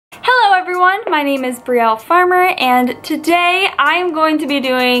everyone, my name is Brielle Farmer and today I'm going to be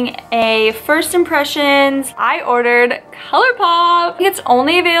doing a first impressions. I ordered Colourpop. It's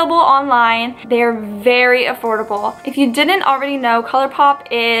only available online. They're very affordable. If you didn't already know,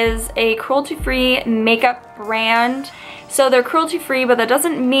 Colourpop is a cruelty-free makeup brand. So they're cruelty-free, but that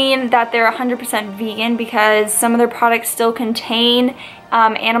doesn't mean that they're 100% vegan because some of their products still contain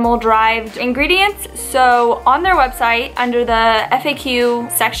animal-derived ingredients. So on their website, under the FAQ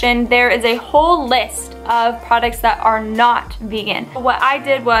section, there is a whole list of products that are not vegan. What I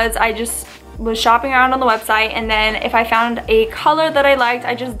did was I just was shopping around on the website, and then if I found a color that I liked,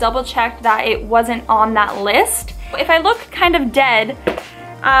 I just double-checked that it wasn't on that list. If I look kind of dead,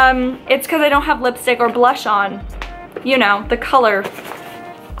 it's because I don't have lipstick or blush on. You know, the color.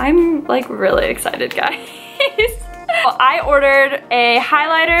 I'm like really excited, guys. I ordered a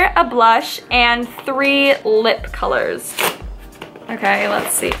highlighter, a blush, and 3 lip colors. Okay,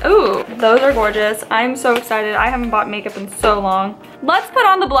 let's see. Ooh, those are gorgeous. I'm so excited. I haven't bought makeup in so long. Let's put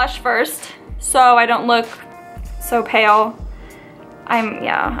on the blush first so I don't look so pale.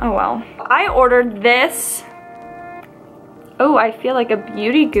 Yeah, oh well. I ordered this. Oh, I feel like a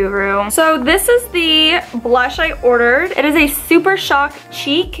beauty guru. So this is the blush I ordered. It is a Super Shock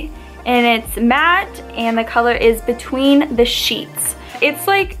Cheek and it's matte and the color is Between the Sheets. It's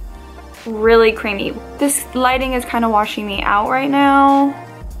like really creamy. This lighting is kind of washing me out right now.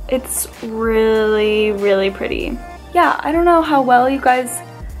 It's really, really pretty. Yeah, I don't know how well you guys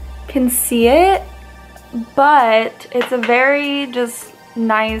can see it, but it's a very just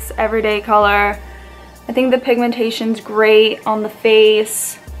nice everyday color. I think the pigmentation's great on the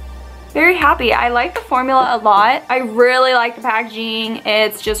face. Very happy. I like the formula a lot. I really like the packaging.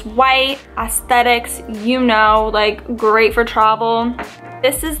 It's just white, aesthetics, you know, like great for travel.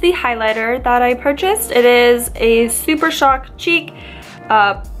 This is the highlighter that I purchased. It is a Super Shock Cheek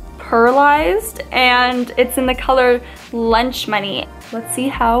pearlized and it's in the color Lunch Money. Let's see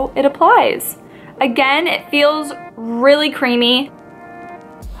how it applies. Again, it feels really creamy.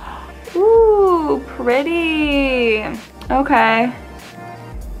 Ooh, pretty. Okay.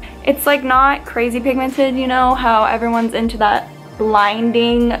 It's like not crazy pigmented, you know how everyone's into that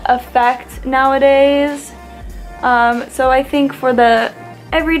blinding effect nowadays. So I think for the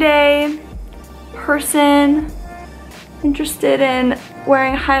everyday person interested in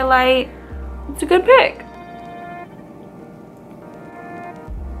wearing highlight, it's a good pick.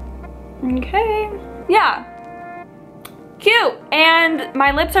 Okay, yeah. Cute, and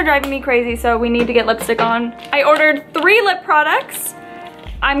my lips are driving me crazy, so we need to get lipstick on. I ordered 3 lip products.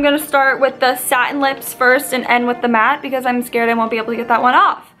 I'm gonna start with the satin lips first and end with the matte because I'm scared I won't be able to get that one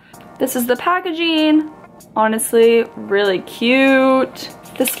off. This is the packaging. Honestly, really cute.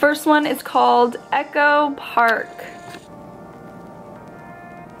 This first one is called Echo Park.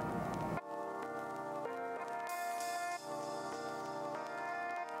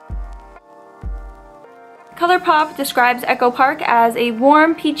 Colourpop describes Echo Park as a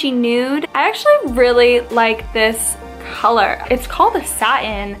warm peachy nude. I actually really like this color. It's called a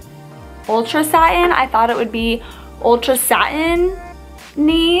satin, ultra satin. I thought it would be ultra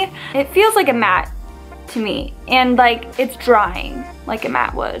satin-y. It feels like a matte to me and like it's drying like a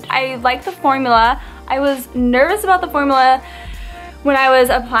matte would. I like the formula. I was nervous about the formula when I was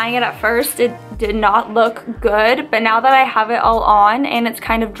applying it at first. It did not look good, but now that I have it all on and it's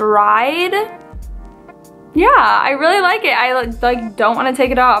kind of dried, yeah, I really like it. I like don't want to take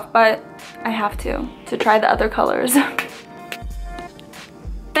it off, but I have to try the other colors.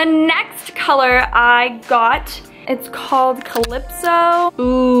 The next color I got, it's called Calypso.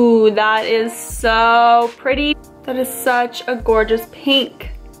 Ooh, that is so pretty. That is such a gorgeous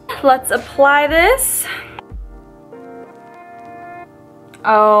pink. Let's apply this.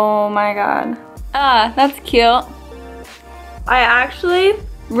 Oh my god. That's cute. I actually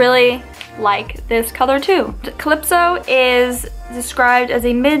really like this color too. Calypso is described as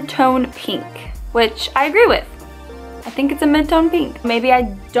a mid-tone pink, which I agree with. I think it's a mid-tone pink. Maybe I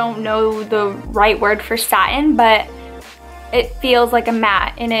don't know the right word for satin, but it feels like a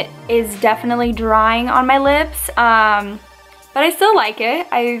matte and it is definitely drying on my lips. But I still like it.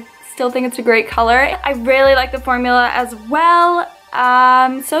 I still think it's a great color. I really like the formula as well.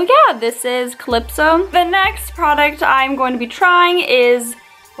 So yeah, this is Calypso. The next product I'm going to be trying is,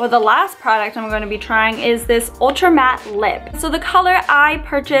 well, the last product I'm going to be trying is this Ultra Matte Lip. So the color I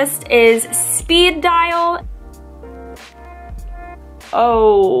purchased is Speed Dial.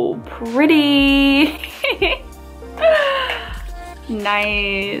 Oh, pretty.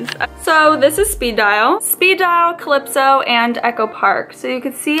 Nice. So this is Speed Dial, Calypso, and Echo Park. So you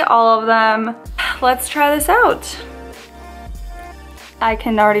can see all of them. Let's try this out. I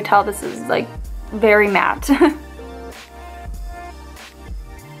can already tell this is like very matte.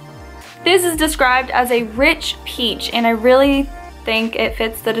 This is described as a rich peach, and I really think it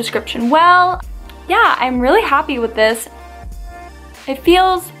fits the description well. Yeah, I'm really happy with this. It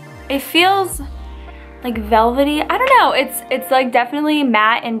feels like velvety. I don't know, it's like definitely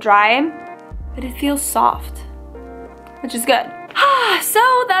matte and dry, but it feels soft, which is good.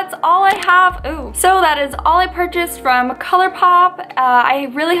 So that's all I have. Ooh. So that is all I purchased from Colourpop. I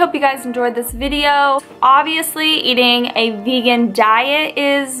really hope you guys enjoyed this video. Obviously, eating a vegan diet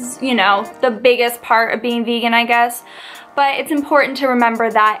is, you know, the biggest part of being vegan, I guess. But it's important to remember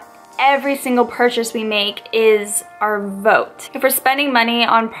that every single purchase we make is our vote. If we're spending money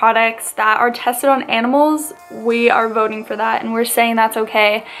on products that are tested on animals, we are voting for that, and we're saying that's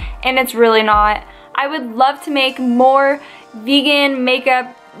okay, and it's really not. I would love to make more vegan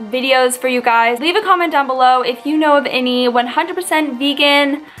makeup videos for you guys. Leave a comment down below if you know of any 100%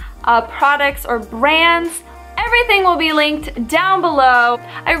 vegan products or brands. Everything will be linked down below.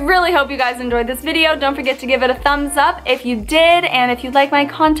 I really hope you guys enjoyed this video. Don't forget to give it a thumbs up if you did, and if you like my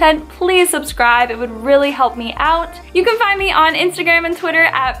content, please subscribe. It would really help me out. You can find me on Instagram and Twitter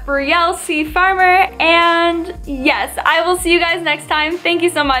at BrielleCFarmer, and yes, I will see you guys next time. Thank you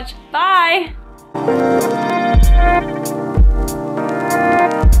so much. Bye!